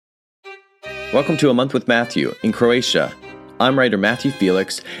Welcome to A Month with Matthew in Croatia. I'm writer Matthew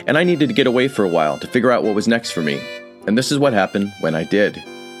Felix, and I needed to get away for a while to figure out what was next for me. And this is what happened when I did.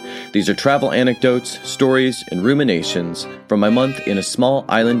 These are travel anecdotes, stories, and ruminations from my month in a small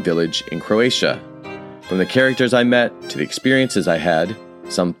island village in Croatia. From the characters I met, to the experiences I had,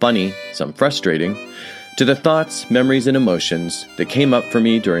 some funny, some frustrating, to the thoughts, memories, and emotions that came up for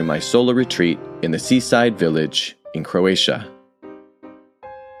me during my solo retreat in the seaside village in Croatia.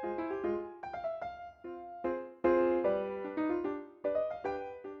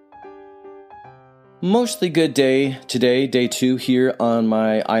 Mostly good day today, day 2 here on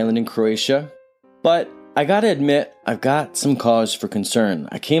my island in Croatia. But I gotta admit, I've got some cause for concern.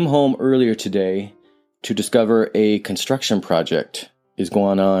 I came home earlier today to discover a construction project is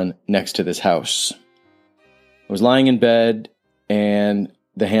going on next to this house. I was lying in bed and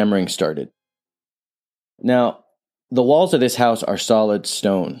the hammering started. Now, the walls of this house are solid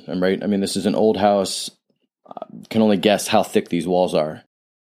stone, right? I mean, this is an old house. Can only guess how thick these walls are.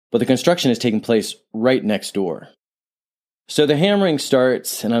 But the construction is taking place right next door. So the hammering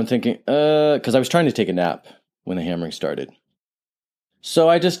starts, and I'm thinking, because I was trying to take a nap when the hammering started. So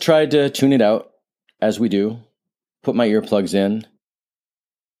I just tried to tune it out, as we do, put my earplugs in.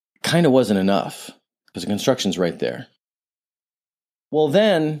 Kind of wasn't enough, because the construction's right there. Well,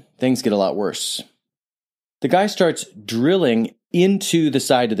 then things get a lot worse. The guy starts drilling into the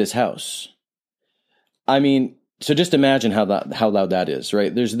side of this house. I mean, so just imagine how loud that is,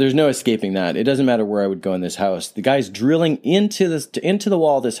 right? There's no escaping that. It doesn't matter where I would go in this house. The guy's drilling into the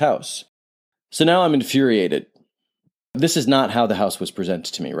wall of this house. So now I'm infuriated. This is not how the house was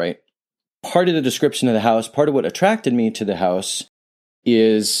presented to me, right? Part of the description of the house, part of what attracted me to the house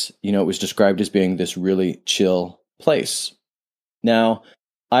is, it was described as being this really chill place. Now,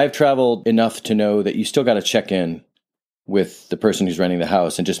 I've traveled enough to know that you still got to check in with the person who's renting the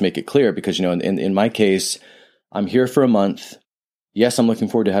house and just make it clear because, in my case, I'm here for a month. Yes, I'm looking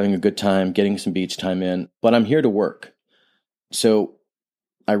forward to having a good time, getting some beach time in, but I'm here to work. So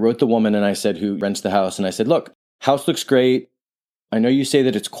I wrote the woman and I said, who rents the house, and I said, look, house looks great. I know you say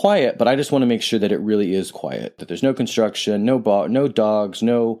that it's quiet, but I just want to make sure that it really is quiet, that there's no construction, no dogs,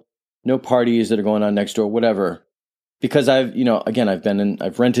 no parties that are going on next door, whatever. Because I've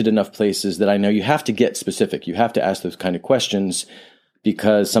rented enough places that I know you have to get specific. You have to ask those kind of questions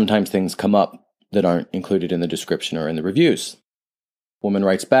because sometimes things come up that aren't included in the description or in the reviews. Woman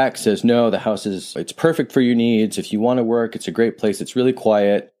writes back, says, no, the house it's perfect for your needs. If you want to work, it's a great place. It's really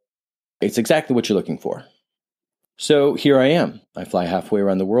quiet. It's exactly what you're looking for. So here I am. I fly halfway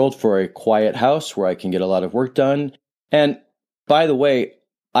around the world for a quiet house where I can get a lot of work done. And by the way,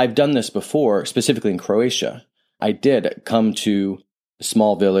 I've done this before, specifically in Croatia. I did come to a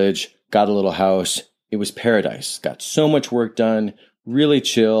small village, got a little house. It was paradise. Got so much work done, really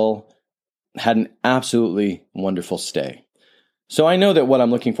chill. Had an absolutely wonderful stay. So I know that what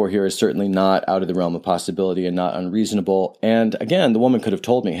I'm looking for here is certainly not out of the realm of possibility and not unreasonable. And again, the woman could have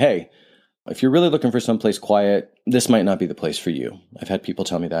told me, hey, if you're really looking for someplace quiet, this might not be the place for you. I've had people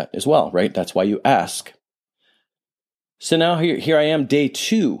tell me that as well, right? That's why you ask. So now here I am, day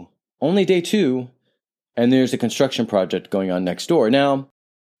 2, only day 2, and there's a construction project going on next door. Now,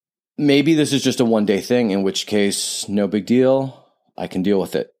 maybe this is just a one-day thing, in which case, no big deal. I can deal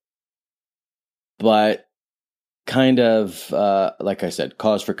with it. But kind of, like I said,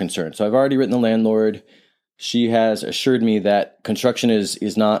 cause for concern. So I've already written the landlord. She has assured me that construction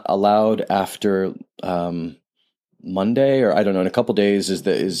is not allowed after Monday, or I don't know, in a couple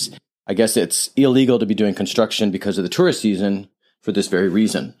days I guess it's illegal to be doing construction because of the tourist season for this very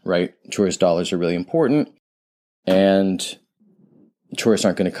reason, right? Tourist dollars are really important, and tourists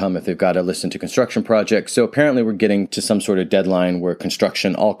aren't going to come if they've got to listen to construction projects. So apparently we're getting to some sort of deadline where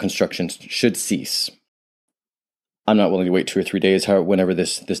all construction should cease. I'm not willing to wait 2 or 3 days, whenever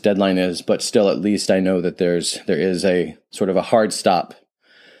this deadline is, but still at least I know that there is a sort of a hard stop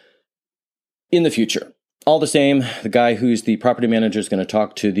in the future. All the same, the guy who's the property manager is going to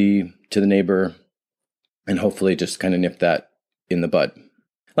talk to the neighbor and hopefully just kind of nip that in the bud.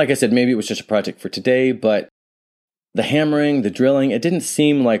 Like I said, maybe it was just a project for today, but the hammering, the drilling, it didn't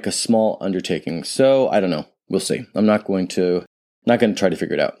seem like a small undertaking. So I don't know. We'll see. I'm not going to try to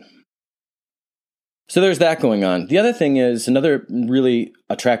figure it out. So there's that going on. The other thing is, another really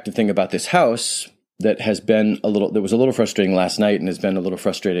attractive thing about this house that was a little frustrating last night and has been a little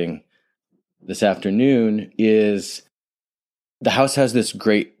frustrating this afternoon, is the house has this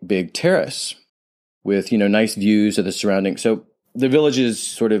great big terrace with, nice views of the surrounding. So the village is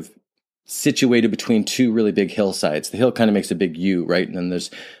sort of situated between 2 really big hillsides. The hill kind of makes a big U, right? And then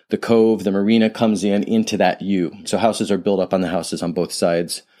there's the cove, the marina comes into that U. So houses are built up on the houses on both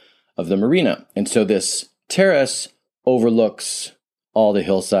sides of the marina. And so this terrace overlooks all the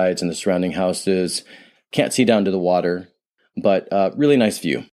hillsides and the surrounding houses. Can't see down to the water, but really nice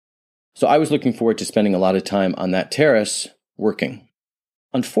view. So I was looking forward to spending a lot of time on that terrace working.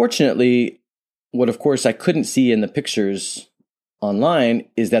 Unfortunately, what of course I couldn't see in the pictures online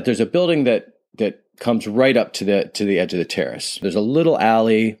is that there's a building that comes right up to the edge of the terrace. There's a little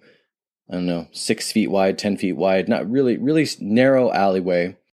alley, I don't know, 6 feet wide, 10 feet wide, not really narrow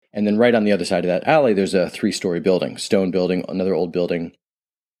alleyway. And then right on the other side of that alley, there's a 3-story building, stone building, another old building.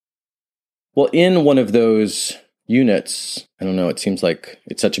 Well, in one of those units, I don't know, it seems like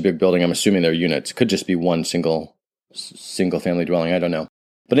it's such a big building, I'm assuming they're units. It could just be one single family dwelling, I don't know.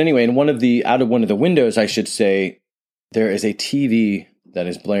 But anyway, out of one of the windows, I should say, there is a TV that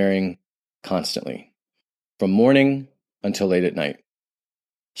is blaring constantly from morning until late at night.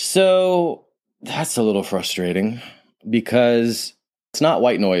 So that's a little frustrating because it's not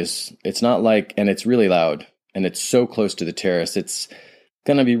white noise. It's not like, and it's really loud and it's so close to the terrace. It's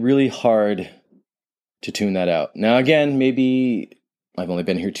going to be really hard to tune that out. Now, again, maybe I've only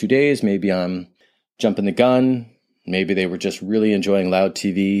been here 2 days. Maybe I'm jumping the gun. Maybe they were just really enjoying loud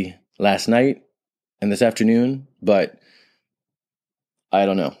TV last night and this afternoon, but I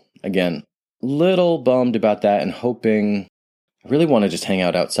don't know. Again, little bummed about that and hoping, I really want to just hang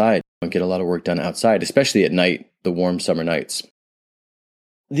out outside and get a lot of work done outside, especially at night, the warm summer nights.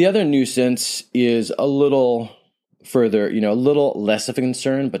 The other nuisance is a little further, a little less of a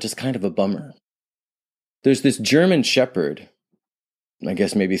concern, but just kind of a bummer. There's this German Shepherd, I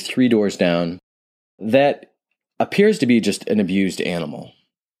guess maybe 3 doors down, that appears to be just an abused animal.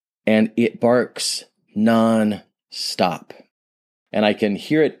 And it barks non-stop. And I can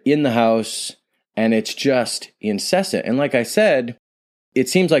hear it in the house, and it's just incessant. And like I said, it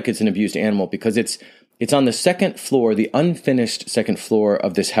seems like it's an abused animal because it's on the second floor, the unfinished second floor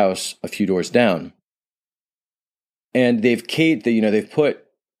of this house a few doors down. And they've put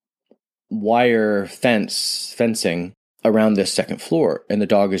wire fencing around this second floor, and the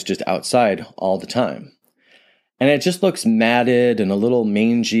dog is just outside all the time. And it just looks matted and a little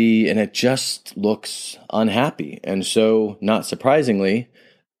mangy, and it just looks unhappy. And so, not surprisingly,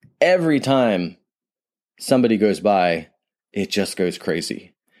 every time somebody goes by, it just goes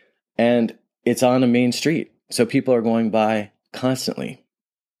crazy. And it's on a main street, so people are going by constantly.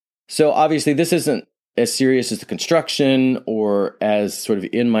 So obviously, this isn't as serious as the construction or as sort of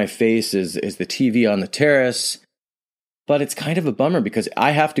in my face as the TV on the terrace. But it's kind of a bummer because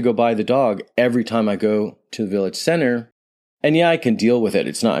I have to go by the dog every time I go to the village center. And yeah, I can deal with it.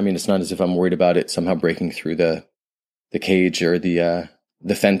 It's not as if I'm worried about it somehow breaking through the cage or the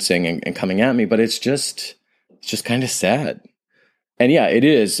fencing and coming at me, but it's just kind of sad. And yeah, it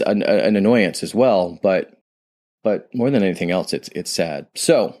is an annoyance as well, but more than anything else, it's sad.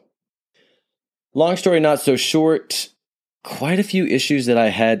 So, long story not so short, quite a few issues that I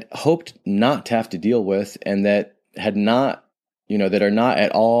had hoped not to have to deal with and that had not, that are not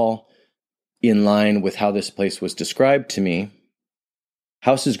at all in line with how this place was described to me.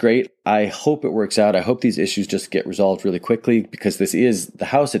 House is great. I hope it works out. I hope these issues just get resolved really quickly because the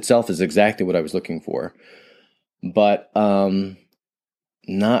house itself is exactly what I was looking for. But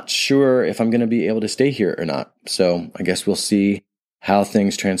not sure if I'm going to be able to stay here or not. So I guess we'll see how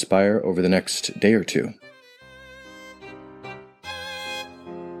things transpire over the next day or two.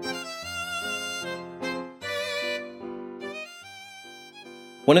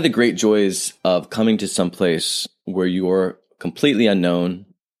 One of the great joys of coming to some place where you're completely unknown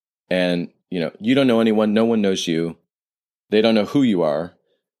and, you don't know anyone, no one knows you, they don't know who you are.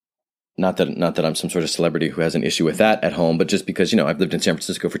 Not that I'm some sort of celebrity who has an issue with that at home, but just because, I've lived in San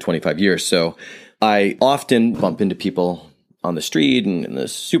Francisco for 25 years. So I often bump into people on the street and in the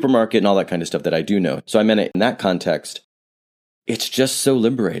supermarket and all that kind of stuff that I do know. So I meant it in that context. It's just so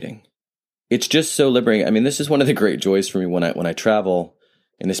liberating. It's just so liberating. I mean, this is one of the great joys for me when I travel.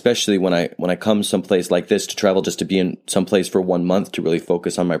 And especially when I come someplace like this to travel just to be in some place for 1 month to really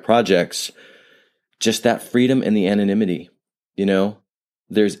focus on my projects, just that freedom and the anonymity,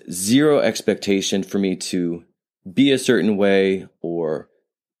 there's zero expectation for me to be a certain way or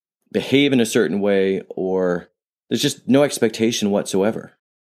behave in a certain way, or there's just no expectation whatsoever.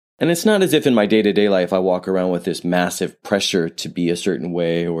 And it's not as if in my day-to-day life I walk around with this massive pressure to be a certain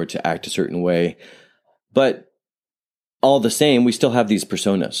way or to act a certain way, but all the same, we still have these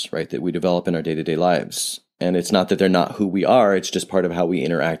personas, right, that we develop in our day-to-day lives. And it's not that they're not who we are, it's just part of how we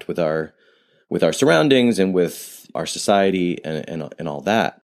interact with our surroundings and with our society and all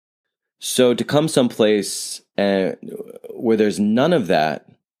that. So to come someplace where there's none of that,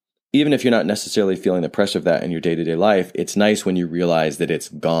 even if you're not necessarily feeling the pressure of that in your day-to-day life, it's nice when you realize that it's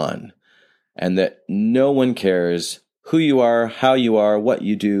gone and that no one cares who you are, how you are, what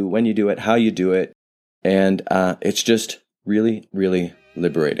you do, when you do it, how you do it. And it's just really, really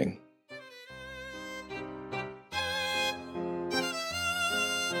liberating.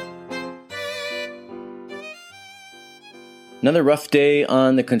 Another rough day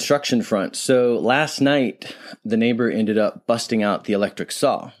on the construction front. So last night, the neighbor ended up busting out the electric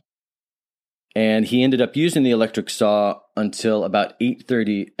saw. And he ended up using the electric saw until about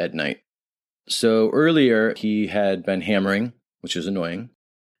 8:30 at night. So earlier, he had been hammering, which is annoying.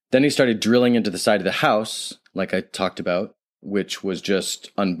 Then he started drilling into the side of the house, like I talked about, which was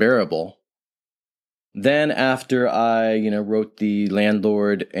just unbearable. Then after I, wrote the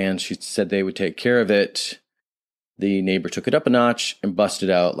landlord and she said they would take care of it, the neighbor took it up a notch and busted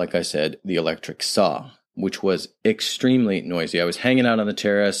out, like I said, the electric saw, which was extremely noisy. I was hanging out on the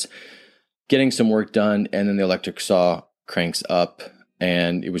terrace, getting some work done, and then the electric saw cranks up,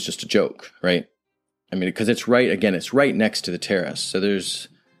 and it was just a joke, right? I mean, because it's right next to the terrace. So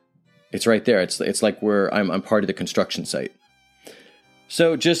it's right there. It's like where I'm part of the construction site.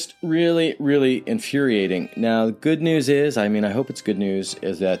 So just really, really infuriating. Now, the good news is, I hope it's good news,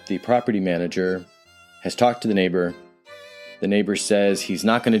 is that the property manager has talked to the neighbor. The neighbor says he's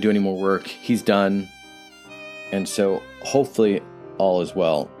not going to do any more work. He's done. And so hopefully all is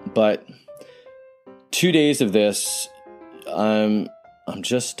well. But 2 days of this, I'm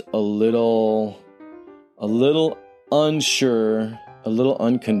just a little unsure, a little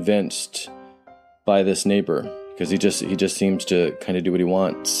unconvinced by this neighbor because he just seems to kind of do what he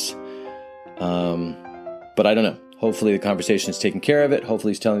wants. But I don't know. Hopefully the conversation is taking care of it.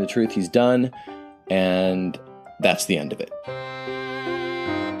 Hopefully he's telling the truth. He's done. And that's the end of it.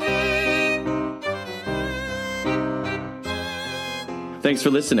 Thanks for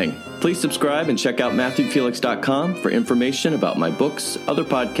listening. Please subscribe and check out MatthewFelix.com for information about my books, other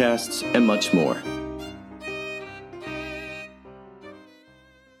podcasts, and much more.